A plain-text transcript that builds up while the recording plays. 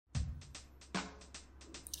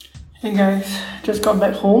Hey guys, just got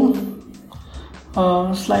back home.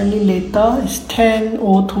 Slightly later. It's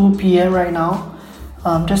 10:02 p.m. right now.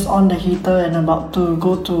 Just on the heater and about to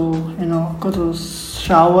go to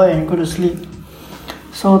shower and go to sleep.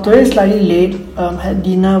 So today is slightly late. Had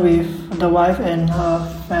dinner with the wife and her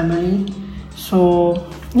family. So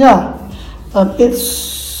yeah, ate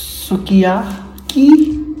sukiyaki.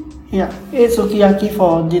 Yeah, ate sukiyaki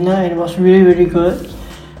for dinner and it was really good.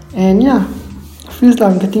 And yeah, feels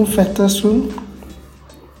like I'm getting fatter soon.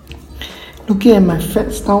 Looking at my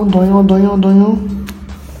fats now, doyo.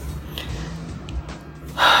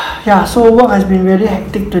 Yeah, so work has been really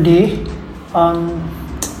hectic today.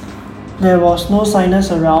 There was no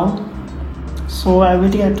signers around, so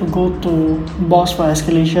everything had to go to boss for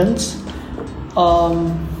escalations.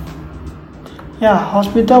 Yeah,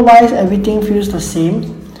 hospital wise, everything feels the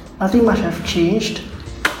same. Nothing much have changed.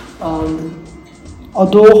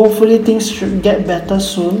 Although hopefully things should get better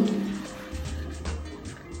soon.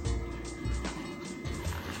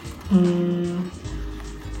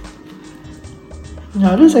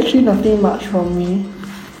 Yeah, there's actually nothing much from me.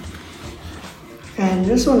 And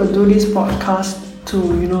just want to do this podcast to,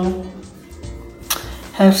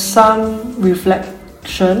 have some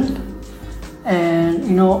reflection.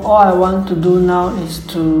 And, all I want to do now is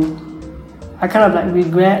I kind of like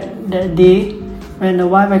regret that day when the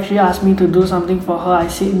wife actually asked me to do something for her. I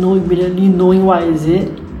said no immediately, knowing what is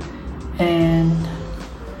it. And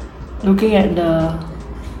looking at the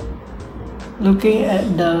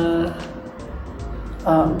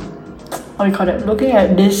looking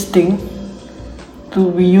at this thing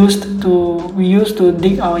we used to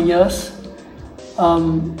dig our ears,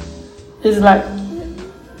 it's like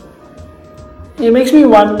it makes me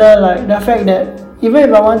wonder, like the fact that even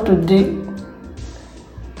if I want to dig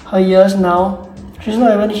her ears now, she's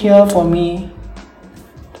not even here for me.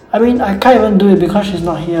 I mean, I can't even do it because she's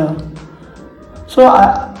not here. So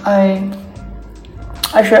I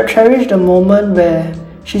should have cherished the moment where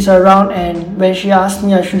she's around, and when she asks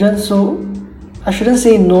me, I shouldn't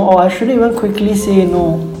say no, or I shouldn't even quickly say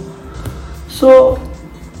no. So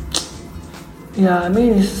yeah, I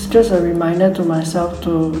mean, it's just a reminder to myself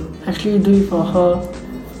to actually do it for her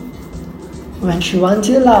when she wants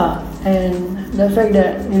it lah. And the fact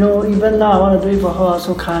that, even now I want to do it for her, I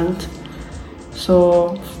also can't.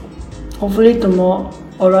 So hopefully tomorrow,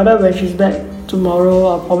 or rather when she's back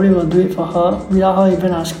tomorrow, I probably will do it for her without her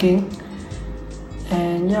even asking.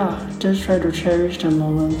 And yeah, just try to cherish the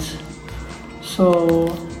moments. So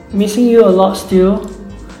missing you a lot still.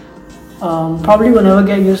 Probably will never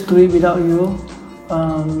get used to it without you.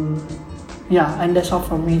 Yeah, and that's all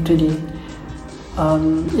from me today.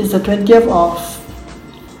 It's the 20th of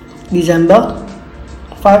December,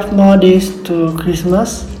 5 more days to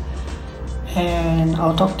Christmas, and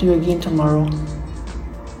I'll talk to you again tomorrow.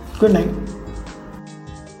 Good night.